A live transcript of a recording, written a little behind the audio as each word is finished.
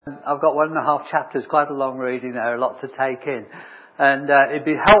I've got 1.5 chapters, quite a long reading there, a lot to take in. And it'd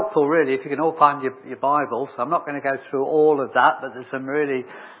be helpful really if you can all find your Bibles. I'm not going to go through all of that, but there's some really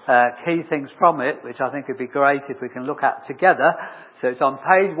key things from it, which I think would be great if we can look at together. So it's on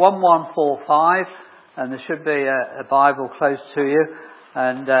page 1145, and there should be a Bible close to you.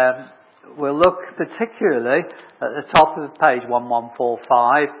 And we'll look particularly at the top of the page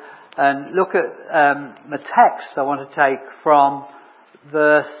 1145, and look at the text I want to take from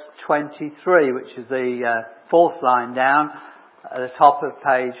verse 23, which is the fourth line down at the top of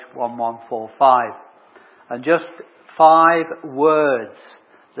page 1145. And just 5 words,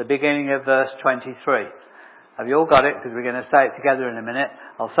 the beginning of verse 23. Have you all got it? Because we're going to say it together in a minute.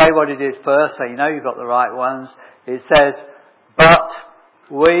 I'll say what it is first so you know you've got the right ones. It says, "But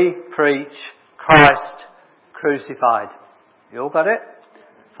we preach Christ crucified." You all got it?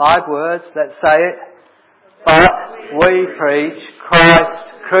 5 words, let's say it. But we preach Christ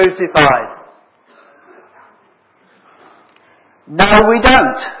crucified. No, we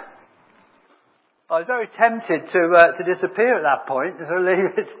don't. I was very tempted to disappear at that point, to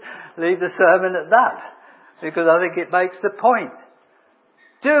leave the sermon at that, because I think it makes the point.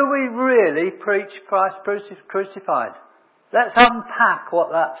 Do we really preach Christ crucified? Let's unpack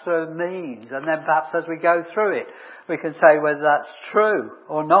what that sort of means, and then perhaps as we go through it, we can say whether that's true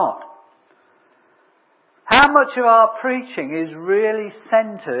or not. How much of our preaching is really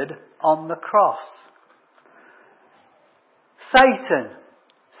centred on the cross? Satan,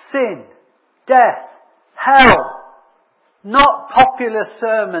 sin, death, hell. Not popular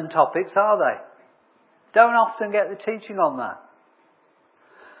sermon topics, are they? Don't often get the teaching on that.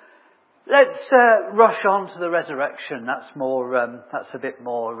 Let's rush on to the resurrection. That's a bit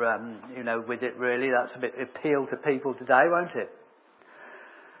more, with it really. That's a bit appeal to people today, won't it?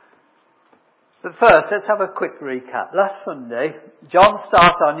 But first, let's have a quick recap. Last Sunday, John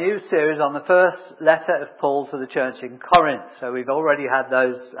started our new series on the first letter of Paul to the church in Corinth. So we've already had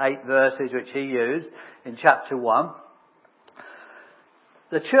those 8 verses which he used in chapter 1.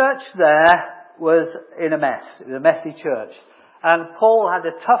 The church there was in a mess. It was a messy church. And Paul had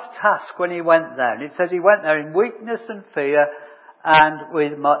a tough task when he went there. And it says he went there in weakness and fear and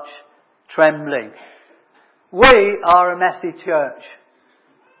with much trembling. We are a messy church.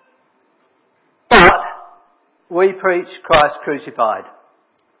 But we preach Christ crucified.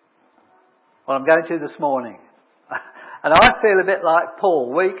 Well, I'm going to this morning. And I feel a bit like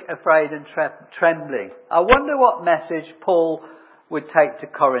Paul, weak, afraid and trembling. I wonder what message Paul would take to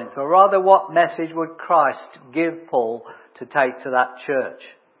Corinth, or rather what message would Christ give Paul to take to that church.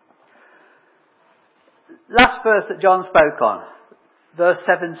 Last verse that John spoke on, verse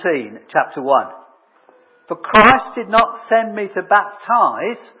 17, chapter 1. "For Christ did not send me to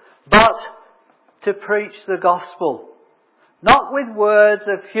baptize, but to preach the gospel, not with words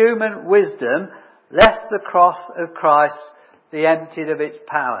of human wisdom, lest the cross of Christ be emptied of its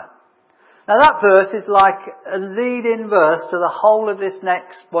power." Now that verse is like a lead-in verse to the whole of this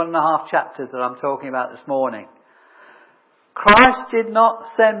next 1.5 chapters that I'm talking about this morning. Christ did not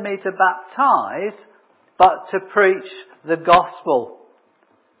send me to baptize, but to preach the gospel,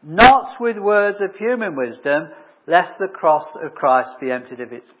 not with words of human wisdom, lest the cross of Christ be emptied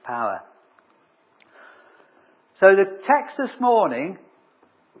of its power. So the text this morning,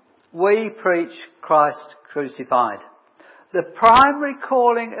 we preach Christ crucified. The primary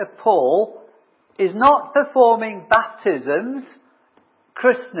calling of Paul is not performing baptisms,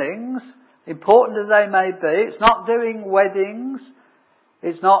 christenings, important as they may be. It's not doing weddings.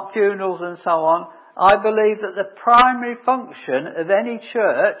 It's not funerals and so on. I believe that the primary function of any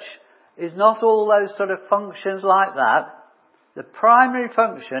church is not all those sort of functions like that. The primary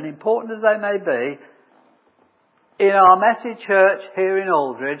function, important as they may be, in our messy church here in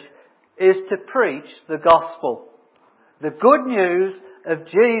Aldridge, is to preach the gospel. The good news of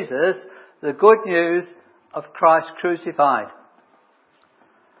Jesus, the good news of Christ crucified.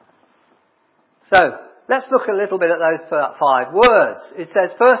 So, let's look a little bit at those 5 words. It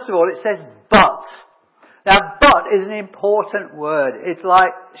says, first of all, it says but. Now, but is an important word. It's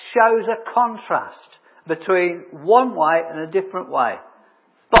like, shows a contrast between one way and a different way.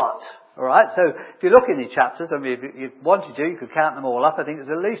 But. Alright, so if you look in the chapters, I mean, if you wanted to, you could count them all up. I think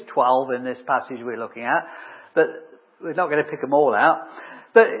there's at least 12 in this passage we're looking at. But we're not going to pick them all out.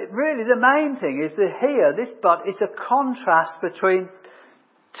 But really the main thing is that here, this but is a contrast between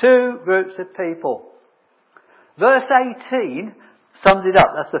 2 groups of people. Verse 18 sums it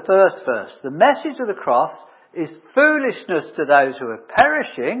up. That's the first verse. The message of the cross is foolishness to those who are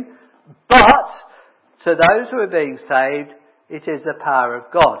perishing, but to those who are being saved, it is the power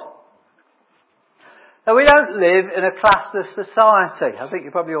of God. Now, we don't live in a classless society. I think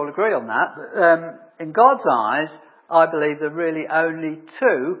you probably all agree on that. But, in God's eyes, I believe there are really only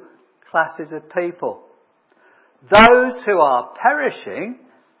two classes of people. Those who are perishing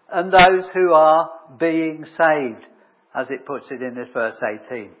and those who are being saved, as it puts it in this verse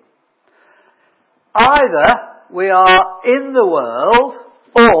 18. Either we are in the world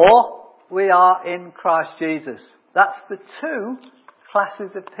or we are in Christ Jesus. That's the two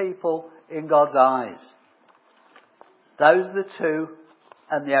classes of people in God's eyes. Those are the two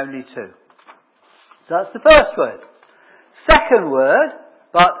and the only two. So that's the first word. Second word,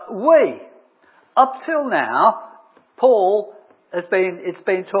 but we. Up till now, Paul it's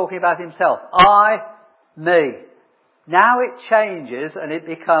been talking about himself. I, me. Now it changes and it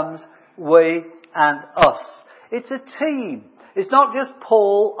becomes we and us. It's a team. It's not just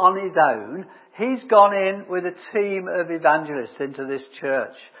Paul on his own. He's gone in with a team of evangelists into this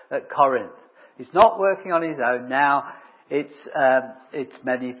church at Corinth. He's not working on his own now. It's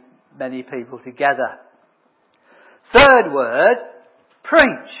many people together. Third word, preach.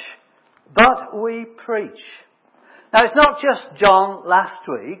 But we preach. Now it's not just John last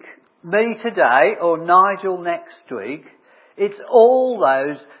week, me today, or Nigel next week. It's all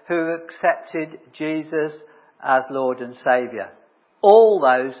those who accepted Jesus as Lord and Saviour. All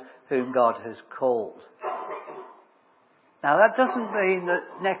those whom God has called. Now that doesn't mean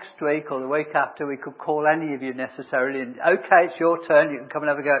that next week or the week after we could call any of you necessarily and, okay, it's your turn, you can come and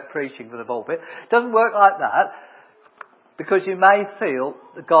have a go at preaching for the pulpit. It doesn't work like that. Because you may feel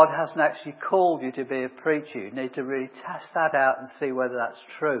that God hasn't actually called you to be a preacher. You need to really test that out and see whether that's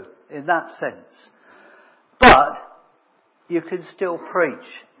true in that sense. But you can still preach.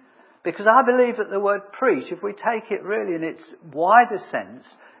 Because I believe that the word preach, if we take it really in its wider sense,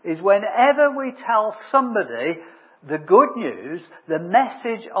 is whenever we tell somebody the good news, the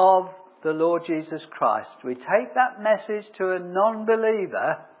message of the Lord Jesus Christ, we take that message to a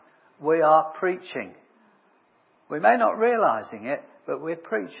non-believer, we are preaching. We may not realising it, but we're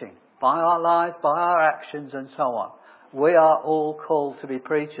preaching by our lives, by our actions and so on. We are all called to be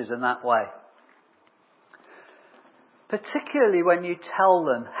preachers in that way. Particularly when you tell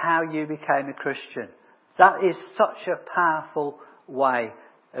them how you became a Christian. That is such a powerful way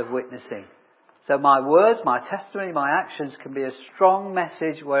of witnessing. So my words, my testimony, my actions can be a strong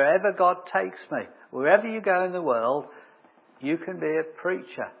message wherever God takes me. Wherever you go in the world, you can be a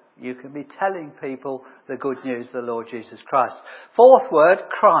preacher. You can be telling people the good news of the Lord Jesus Christ. Fourth word,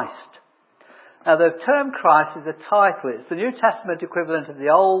 Christ. Now the term Christ is a title. It's the New Testament equivalent of the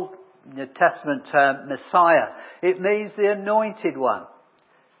Old Testament term Messiah. It means the anointed one.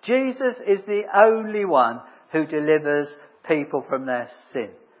 Jesus is the only one who delivers people from their sin.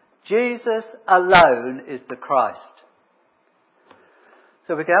 Jesus alone is the Christ.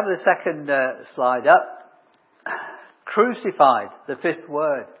 So we can have the second slide up. Crucified, the fifth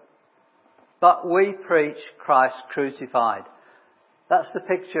word. But we preach Christ crucified. That's the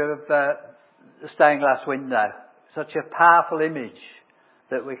picture of the stained glass window. Such a powerful image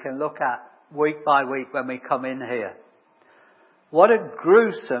that we can look at week by week when we come in here. What a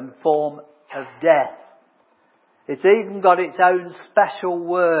gruesome form of death. It's even got its own special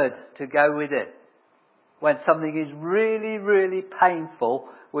word to go with it. When something is really, really painful,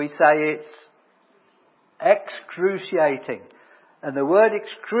 we say it's excruciating. And the word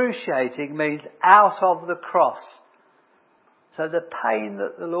excruciating means out of the cross. So the pain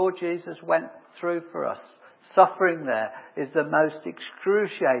that the Lord Jesus went through for us, suffering there, is the most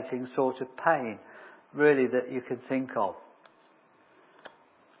excruciating sort of pain, really, that you can think of.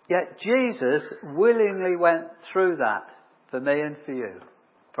 Yet Jesus willingly went through that for me and for you,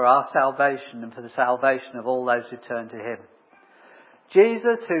 for our salvation and for the salvation of all those who turn to Him.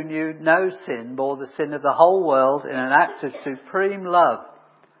 Jesus, who knew no sin, bore the sin of the whole world in an act of supreme love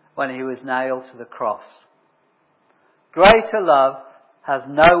when He was nailed to the cross. Greater love has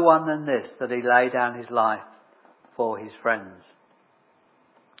no one than this, that He lay down His life for His friends.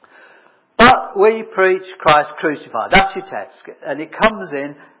 But we preach Christ crucified. That's your text. And it comes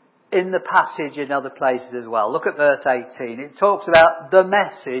in the passage in other places as well. Look at verse 18. It talks about the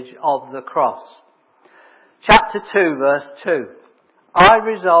message of the cross. Chapter 2, verse 2. I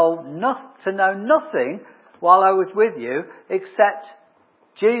resolved to know nothing while I was with you except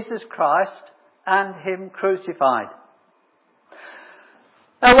Jesus Christ and Him crucified.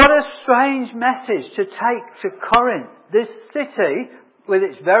 Now what a strange message to take to Corinth. This city, with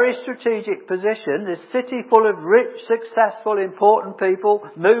its very strategic position, this city full of rich, successful, important people,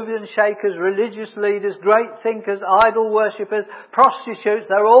 movers and shakers, religious leaders, great thinkers, idol worshippers, prostitutes,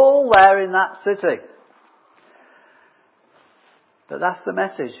 they're all there in that city. But that's the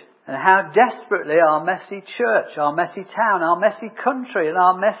message And how desperately our messy church, our messy town, our messy country and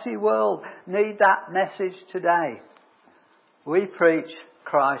our messy world need that message today. We preach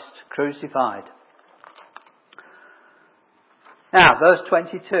Christ crucified. Now, verse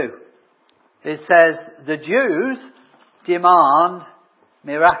 22. It says, the Jews demand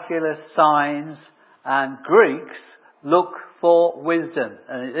miraculous signs and Greeks look for wisdom.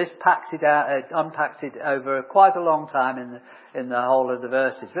 And this unpacks it over quite a long time in the whole of the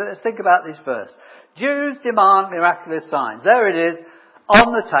verses. But let's think about this verse. Jews demand miraculous signs. There it is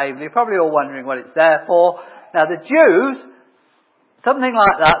on the table. You're probably all wondering what it's there for. Now the Jews, something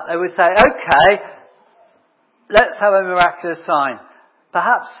like that, they would say, okay, let's have a miraculous sign.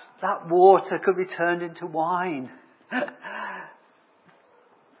 Perhaps that water could be turned into wine.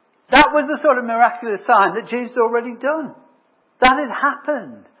 That was the sort of miraculous sign that Jesus had already done. That had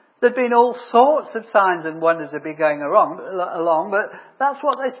happened. There'd been all sorts of signs and wonders that had been going along, but that's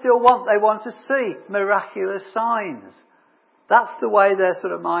what they still want. They want to see miraculous signs. That's the way their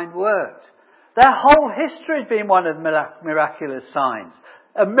sort of mind worked. Their whole history had been one of miraculous signs.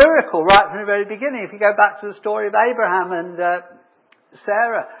 A miracle right from the very beginning. If you go back to the story of Abraham and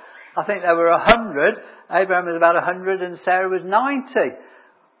Sarah, I think they were 100. Abraham was about 100 and Sarah was 90.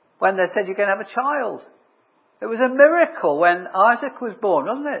 When they said, you're going to have a child. It was a miracle when Isaac was born,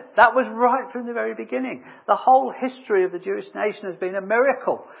 wasn't it? That was right from the very beginning. The whole history of the Jewish nation has been a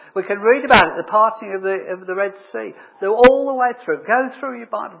miracle. We can read about it, the parting of the Red Sea. They're all the way through. Go through your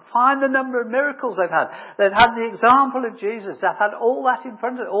Bible. Find the number of miracles they've had. They've had the example of Jesus. They've had all that in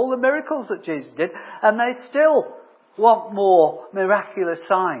front of them, all the miracles that Jesus did. And they still want more miraculous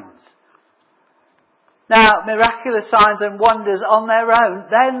signs. Now, miraculous signs and wonders on their own,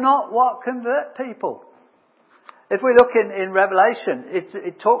 they're not what convert people. If we look in Revelation,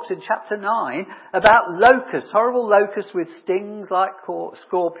 it talks in chapter 9 about locusts, horrible locusts with stings like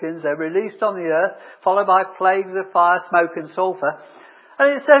scorpions. They're released on the earth, followed by plagues of fire, smoke and sulphur.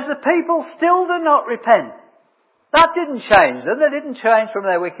 And it says the people still do not repent. That didn't change them. They didn't change from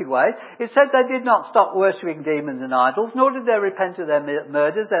their wicked ways. It said they did not stop worshipping demons and idols, nor did they repent of their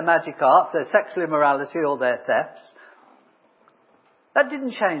murders, their magic arts, their sexual immorality or their thefts. That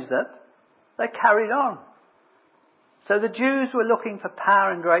didn't change them. They carried on. So the Jews were looking for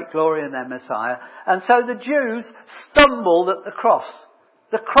power and great glory in their Messiah. And so the Jews stumbled at the cross.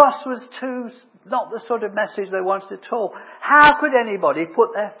 The cross was not the sort of message they wanted at all. How could anybody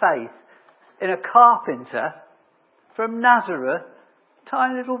put their faith in a carpenter from Nazareth,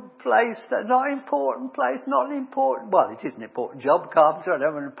 tiny little place, not an important place, not an important, well, it is an important job, carpenter, I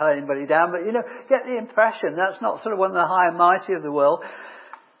don't want to pay anybody down, but get the impression that's not sort of one of the high and mighty of the world,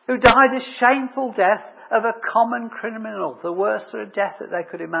 who died a shameful death of a common criminal, the worst sort of death that they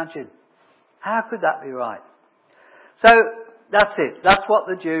could imagine. How could that be right? So, that's it. That's what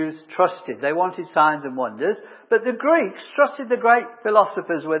the Jews trusted. They wanted signs and wonders. But the Greeks trusted the great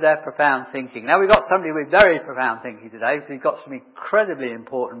philosophers with their profound thinking. Now we've got somebody with very profound thinking today. We've got some incredibly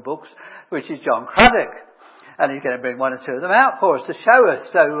important books, which is John Craddock. And he's going to bring one or two of them out for us to show us.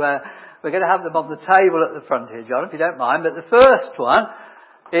 So we're going to have them on the table at the front here, John, if you don't mind. But the first one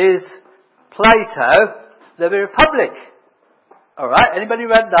is Plato, The Republic. Alright, anybody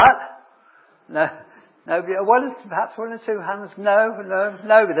read that? No? Nobody? Perhaps one or two hands? No,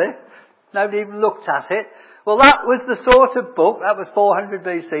 nobody. Nobody even looked at it. Well, that was the sort of book, that was 400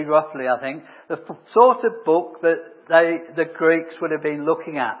 BC roughly, I think, the sort of book that the Greeks would have been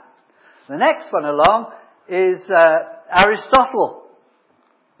looking at. The next one along is Aristotle.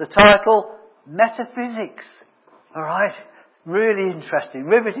 The title, Metaphysics. Alright, really interesting,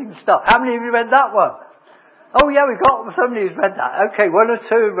 riveting stuff. How many of you read that one? Oh yeah, we've got somebody who's read that. Okay, one or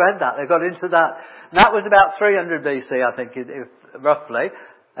two have read that. They got into that. And that was about 300 BC, I think, roughly.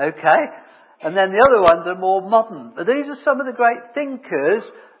 Okay. And then the other ones are more modern. But these are some of the great thinkers,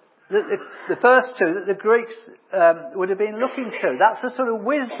 the first two that the Greeks would have been looking to. That's the sort of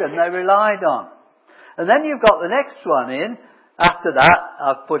wisdom they relied on. And then you've got the next one in. After that,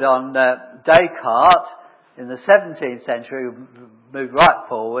 I've put on Descartes in the 17th century, moved right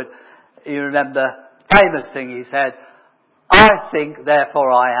forward. You remember famous thing he said, I think,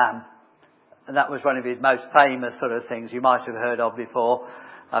 therefore I am. And that was one of his most famous sort of things you might have heard of before.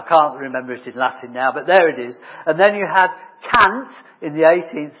 I can't remember it in Latin now, but there it is. And then you had Kant in the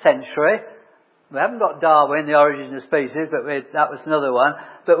 18th century. We haven't got Darwin, The Origin of Species, but that was another one.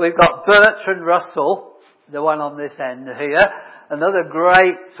 But we've got Bertrand Russell, the one on this end here, another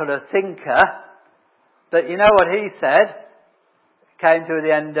great sort of thinker. But you know what he said? Came to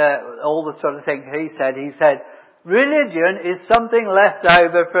the end, all the sort of thing he said, religion is something left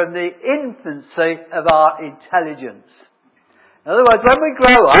over from the infancy of our intelligence. In other words, when we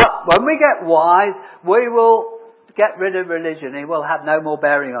grow up, when we get wise, we will get rid of religion. It will have no more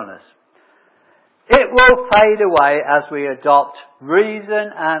bearing on us. It will fade away as we adopt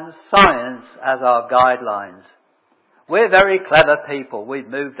reason and science as our guidelines. We're very clever people. We've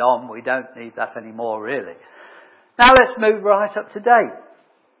moved on. We don't need that anymore, really. Now let's move right up to date.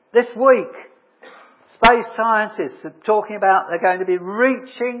 This week, space scientists are talking about they're going to be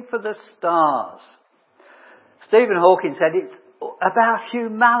reaching for the stars. Stephen Hawking said it's about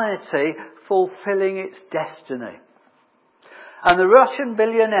humanity fulfilling its destiny. And the Russian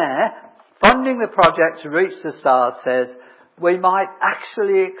billionaire funding the project to reach the stars says, we might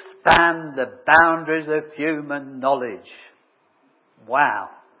actually expand the boundaries of human knowledge. Wow.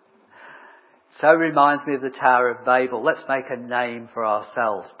 So reminds me of the Tower of Babel. Let's make a name for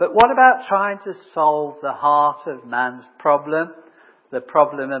ourselves. But what about trying to solve the heart of man's problem? The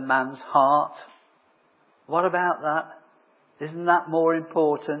problem of man's heart? What about that? Isn't that more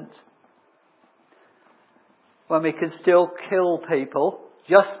important? When we can still kill people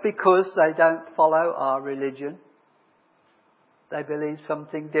just because they don't follow our religion. They believe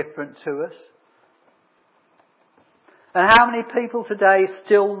something different to us. And how many people today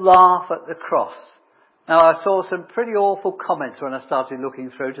still laugh at the cross? Now, I saw some pretty awful comments when I started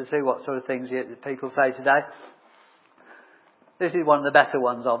looking through to see what sort of things people say today. This is one of the better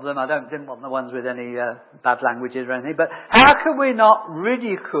ones of them. I didn't want the ones with any bad languages or anything. But how can we not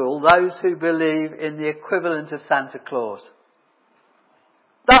ridicule those who believe in the equivalent of Santa Claus?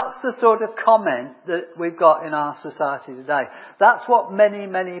 That's the sort of comment that we've got in our society today. That's what many,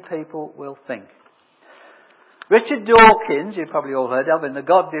 many people will think. Richard Dawkins, you've probably all heard of, in The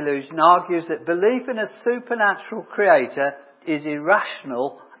God Delusion, argues that belief in a supernatural creator is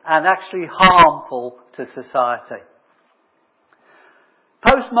irrational and actually harmful to society.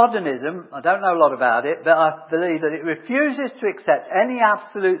 Postmodernism, I don't know a lot about it, but I believe that it refuses to accept any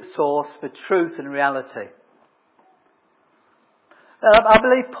absolute source for truth and reality. I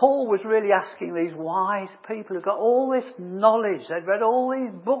believe Paul was really asking these wise people who've got all this knowledge, they've read all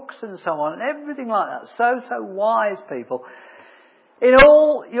these books and so on, and everything like that, so wise people. In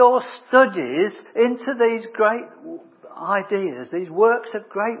all your studies into these great ideas, these works of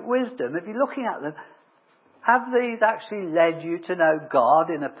great wisdom, if you're looking at them, have these actually led you to know God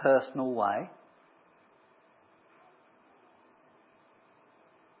in a personal way?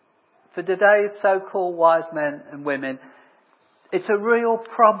 For today's so-called wise men and women, it's a real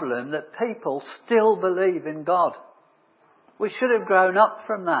problem that people still believe in God. We should have grown up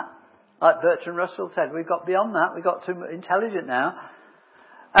from that. Like Bertrand Russell said, we've got beyond that, we've got too intelligent now.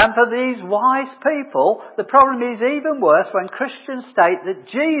 And for these wise people, the problem is even worse when Christians state that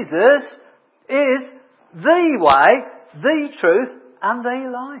Jesus is the way, the truth, and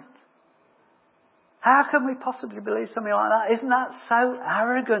the life. How can we possibly believe something like that? Isn't that so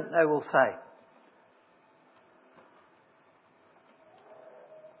arrogant, they will say.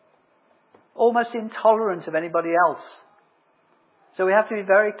 Almost intolerant of anybody else. So we have to be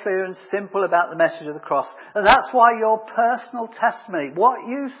very clear and simple about the message of the cross. And that's why your personal testimony, what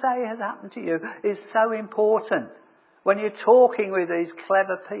you say has happened to you, is so important when you're talking with these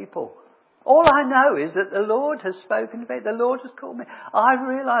clever people. All I know is that the Lord has spoken to me. The Lord has called me. I've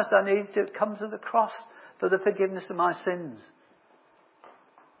realised I need to come to the cross for the forgiveness of my sins.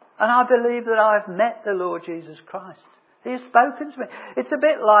 And I believe that I've met the Lord Jesus Christ. He has spoken to me. It's a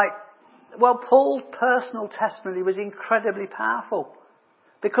bit like, Paul's personal testimony was incredibly powerful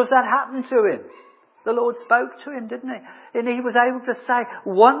because that happened to him. The Lord spoke to him, didn't he? And he was able to say,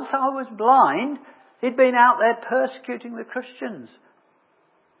 once I was blind, he'd been out there persecuting the Christians.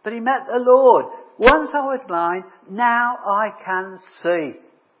 But he met the Lord. Once I was blind, now I can see.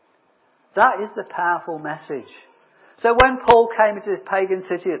 That is the powerful message. So when Paul came into this pagan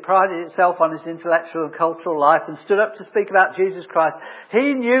city that prided itself on its intellectual and cultural life and stood up to speak about Jesus Christ,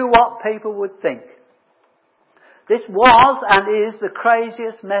 he knew what people would think. This was and is the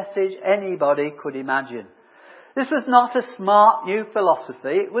craziest message anybody could imagine. This was not a smart new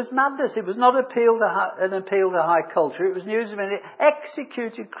philosophy. It was madness. It was not an appeal to high culture. It was news of an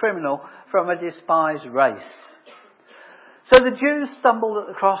executed criminal from a despised race. So the Jews stumbled at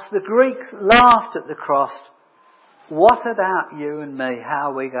the cross. The Greeks laughed at the cross. What about you and me?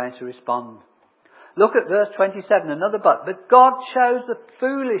 How are we going to respond? Look at verse 27, another but. But God chose the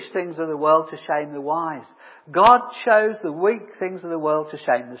foolish things of the world to shame the wise. God chose the weak things of the world to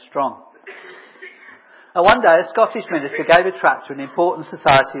shame the strong. Now one day a Scottish minister gave a tract to an important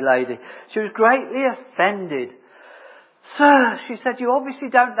society lady. She was greatly offended. Sir, she said, you obviously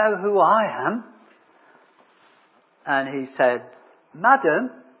don't know who I am. And he said, Madam,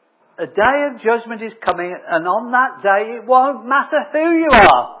 A day of judgment is coming, and on that day it won't matter who you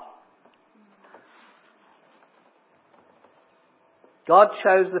are. God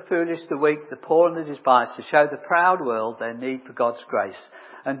chose the foolish, the weak, the poor and the despised to show the proud world their need for God's grace.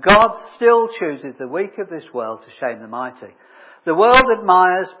 And God still chooses the weak of this world to shame the mighty. The world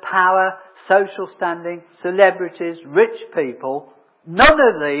admires power, social standing, celebrities, rich people. None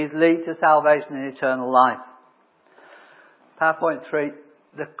of these lead to salvation and eternal life. PowerPoint 3.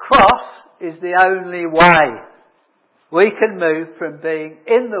 The cross is the only way we can move from being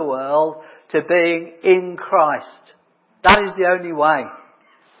in the world to being in Christ. That is the only way.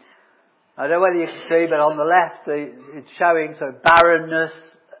 I don't know whether you can see, but on the left it's showing sort of barrenness,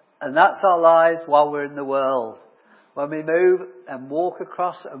 and that's our lives while we're in the world. When we move and walk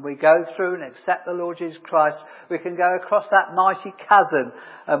across and we go through and accept the Lord Jesus Christ, we can go across that mighty chasm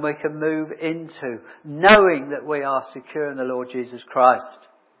and we can move into knowing that we are secure in the Lord Jesus Christ.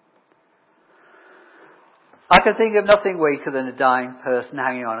 I can think of nothing weaker than a dying person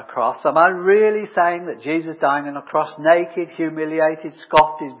hanging on a cross. Am I really saying that Jesus dying on a cross, naked, humiliated,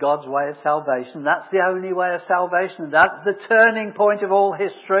 scoffed, is God's way of salvation? That's the only way of salvation. That's the turning point of all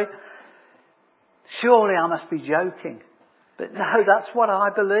history. Surely I must be joking. But no, that's what I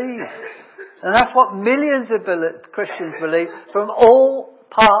believe. And that's what millions of Christians believe from all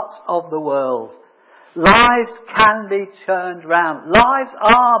parts of the world. Lives can be turned round. Lives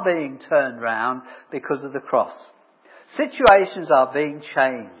are being turned round because of the cross. Situations are being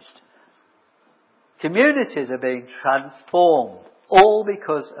changed. Communities are being transformed. All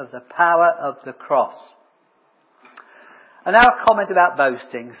because of the power of the cross. And now a comment about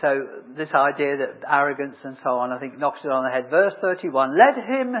boasting. So this idea that arrogance and so on, I think knocks it on the head. Verse 31, let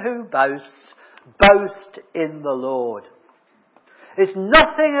him who boasts, boast in the Lord. It's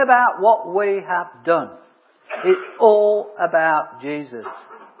nothing about what we have done. It's all about Jesus.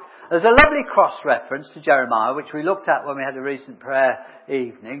 There's a lovely cross-reference to Jeremiah, which we looked at when we had a recent prayer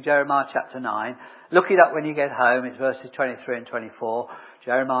evening. Jeremiah chapter 9. Look it up when you get home. It's verses 23 and 24.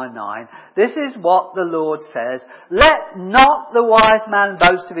 Jeremiah 9. This is what the Lord says. Let not the wise man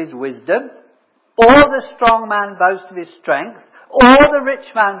boast of his wisdom, or the strong man boast of his strength, or the rich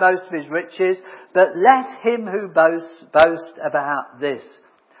man boast of his riches, but let him who boasts boast about this,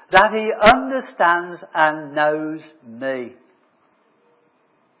 that he understands and knows me.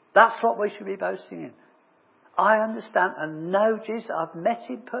 That's what we should be boasting in. I understand and know Jesus. I've met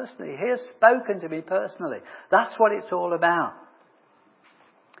him personally. He has spoken to me personally. That's what it's all about.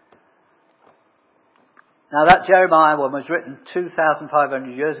 Now that Jeremiah one was written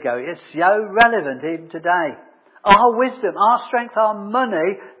 2,500 years ago. It's so relevant even today. Our wisdom, our strength, our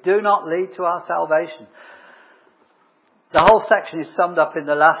money do not lead to our salvation. The whole section is summed up in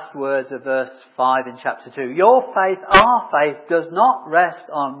the last words of verse 5 in chapter 2. Your faith, our faith, does not rest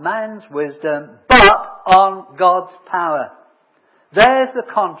on man's wisdom, but on God's power. There's the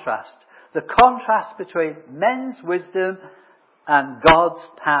contrast. The contrast between men's wisdom and God's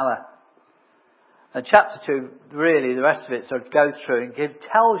power. And chapter 2, really, the rest of it sort of goes through and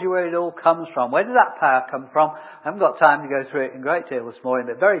tells you where it all comes from. Where did that power come from? I haven't got time to go through it in great deal this morning,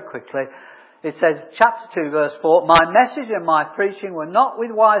 but very quickly. It says, chapter 2, verse 4, my message and my preaching were not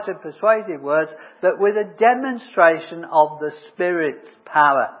with wise and persuasive words, but with a demonstration of the Spirit's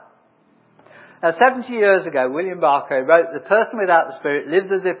power. Now, 70 years ago, William Barclay wrote, the person without the Spirit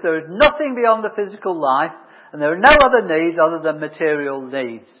lives as if there is nothing beyond the physical life, and there are no other needs other than material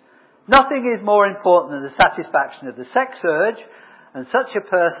needs. Nothing is more important than the satisfaction of the sex urge, and such a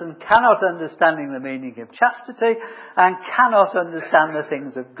person cannot understanding the meaning of chastity and cannot understand the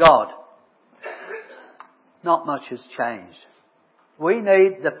things of God. Not much has changed. We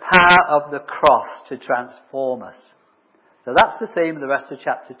need the power of the cross to transform us. So that's the theme of the rest of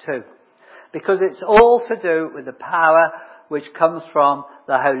chapter 2. Because it's all to do with the power which comes from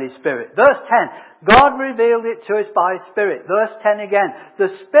the Holy Spirit. Verse 10, God revealed it to us by His Spirit. Verse 10 again, the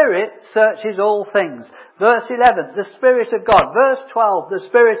Spirit searches all things. Verse 11, the Spirit of God. Verse 12, the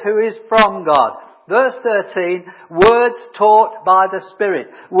Spirit who is from God. Verse 13, words taught by the Spirit.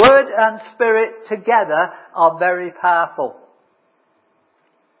 Word and Spirit together are very powerful.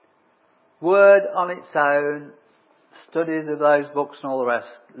 Word on its own, studies of those books and all the rest,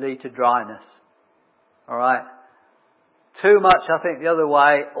 lead to dryness. Alright? Too much, I think, the other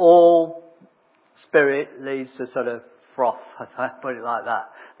way, all Spirit leads to sort of froth, if I put it like that.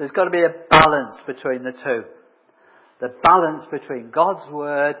 There's got to be a balance between the two. The balance between God's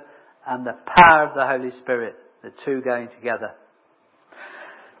Word and the power of the Holy Spirit, the two going together.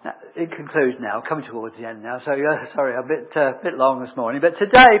 Now, in conclusion now, coming towards the end now, so sorry, I'm a bit long this morning, but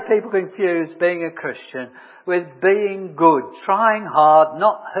today people confuse being a Christian with being good, trying hard,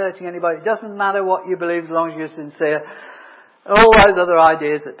 not hurting anybody. It doesn't matter what you believe as long as you're sincere. All those other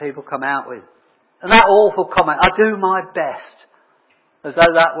ideas that people come out with. And that awful comment, I do my best, as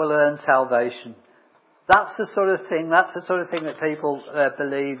though that will earn salvation. That's the sort of thing that people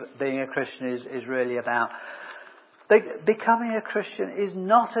believe being a Christian is really about. Becoming a Christian is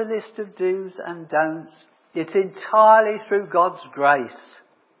not a list of do's and don'ts. It's entirely through God's grace.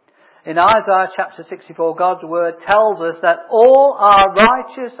 In Isaiah chapter 64, God's word tells us that all our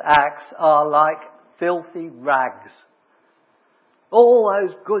righteous acts are like filthy rags. All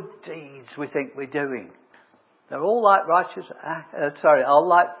those good deeds we think we're doing, they're all like are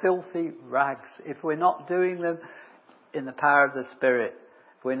like filthy rags if we're not doing them in the power of the Spirit.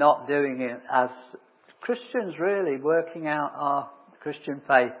 If we're not doing it as Christians, really working out our Christian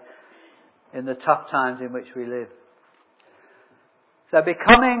faith in the tough times in which we live. So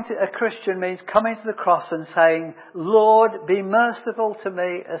becoming a Christian means coming to the cross and saying, Lord, be merciful to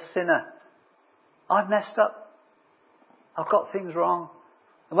me, a sinner. I've messed up. I've got things wrong.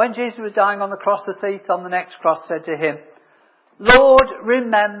 And when Jesus was dying on the cross, the thief on the next cross said to him, Lord,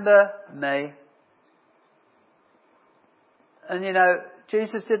 remember me. And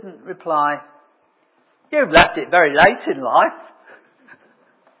Jesus didn't reply, you've left it very late in life.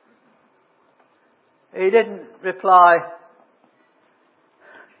 He didn't reply,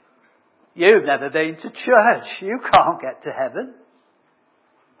 you've never been to church. You can't get to heaven.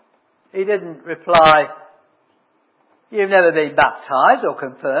 He didn't reply, you've never been baptised or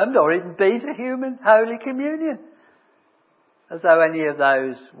confirmed or even been to human Holy Communion. As though any of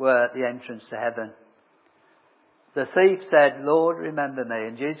those were the entrance to heaven. The thief said, Lord, remember me.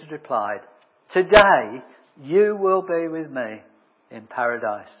 And Jesus replied, today you will be with me in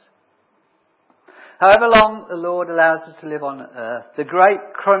paradise. However long the Lord allows us to live on earth, the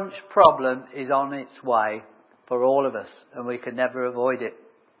great crunch problem is on its way for all of us, and we can never avoid it.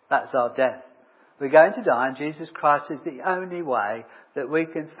 That's our death. We're going to die, and Jesus Christ is the only way that we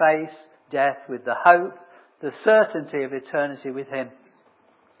can face death with the hope, the certainty of eternity with Him.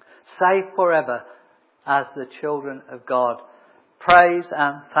 Safe forever as the children of God. Praise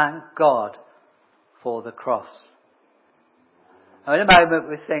and thank God for the cross. Now in a moment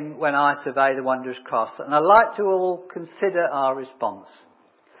we sing When I Survey the Wondrous Cross, and I'd like to all consider our response.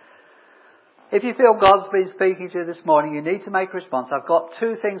 If you feel God's been speaking to you this morning, you need to make a response. I've got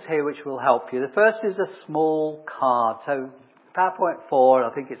two things here which will help you. The first is a small card. So PowerPoint 4,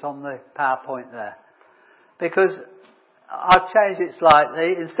 I think it's on the PowerPoint there. Because I've changed it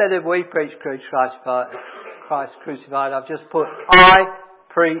slightly. Instead of we preach Christ crucified, I've just put I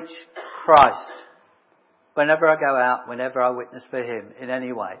preach Christ. Whenever I go out, whenever I witness for Him in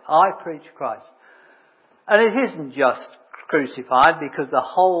any way, I preach Christ. And it isn't just crucified, because the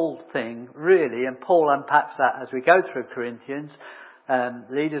whole thing really, and Paul unpacks that as we go through Corinthians,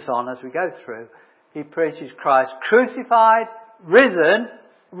 lead us on as we go through, he preaches Christ crucified, risen,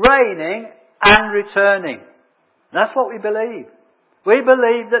 reigning and returning. That's what we believe. We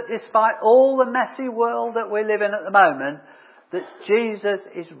believe that despite all the messy world that we live in at the moment, that Jesus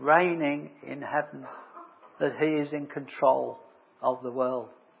is reigning in heaven, that He is in control of the world.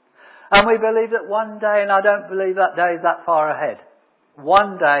 And we believe that one day, and I don't believe that day is that far ahead,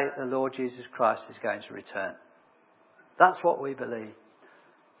 one day the Lord Jesus Christ is going to return. That's what we believe.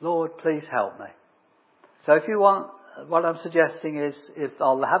 Lord, please help me. So if you want, what I'm suggesting is, if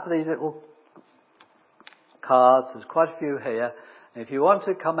I'll have these little cards, there's quite a few here. And if you want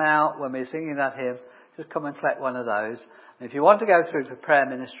to come out when we're singing that hymn, just come and collect one of those. And if you want to go through to prayer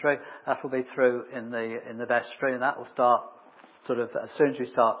ministry, that will be through in the vestry, and that will start sort of as soon as we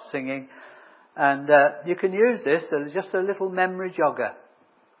start singing. And you can use this as just a little memory jogger.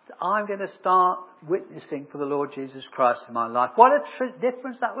 I'm going to start witnessing for the Lord Jesus Christ in my life. What a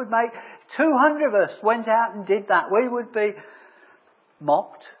difference that would make. 200 of us went out and did that. We would be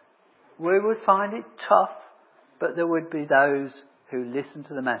mocked. We would find it tough. But there would be those who listened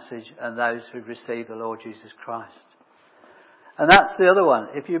to the message and those who received the Lord Jesus Christ. And that's the other one.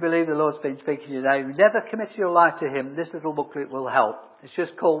 If you believe the Lord's been speaking to you today, you never committed your life to Him, this little booklet will help. It's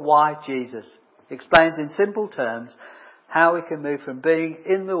just called Why Jesus. It explains in simple terms how we can move from being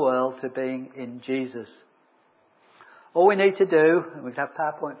in the world to being in Jesus. All we need to do, and we can have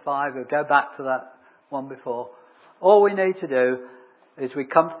PowerPoint 5, we'll go back to that one before. All we need to do is we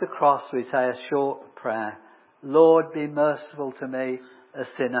come to the cross, we say a short prayer. Lord, be merciful to me, a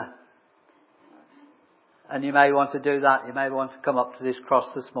sinner. And you may want to do that. You may want to come up to this cross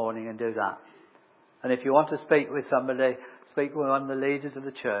this morning and do that. And if you want to speak with somebody, speak with one of the leaders of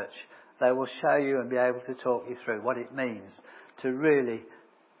the church. They will show you and be able to talk you through what it means to really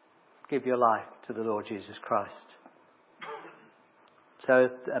give your life to the Lord Jesus Christ. So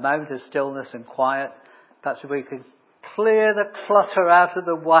a moment of stillness and quiet. Perhaps if we can clear the clutter out of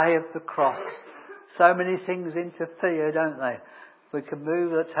the way of the cross. So many things interfere, don't they? We can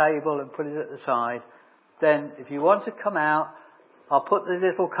move the table and put it at the side. Then if you want to come out, I'll put the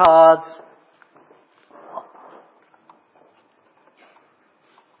little cards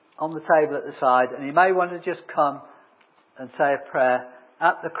on the table at the side, and you may want to just come and say a prayer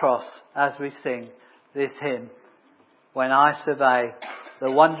at the cross as we sing this hymn, When I Survey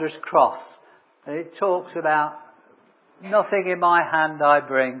the Wondrous Cross. And it talks about nothing in my hand I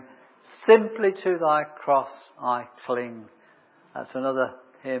bring, simply to thy cross I cling. That's another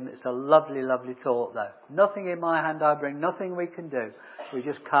hymn. It's a lovely, lovely thought though. Nothing in my hand I bring, nothing we can do. We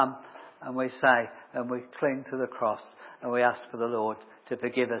just come and we say and we cling to the cross and we ask for the Lord to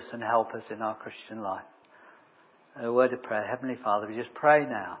forgive us and help us in our Christian life. A word of prayer. Heavenly Father, we just pray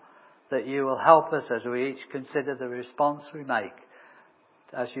now that you will help us as we each consider the response we make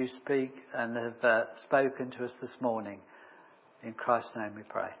as you speak and have spoken to us this morning. In Christ's name we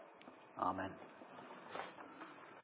pray. Amen.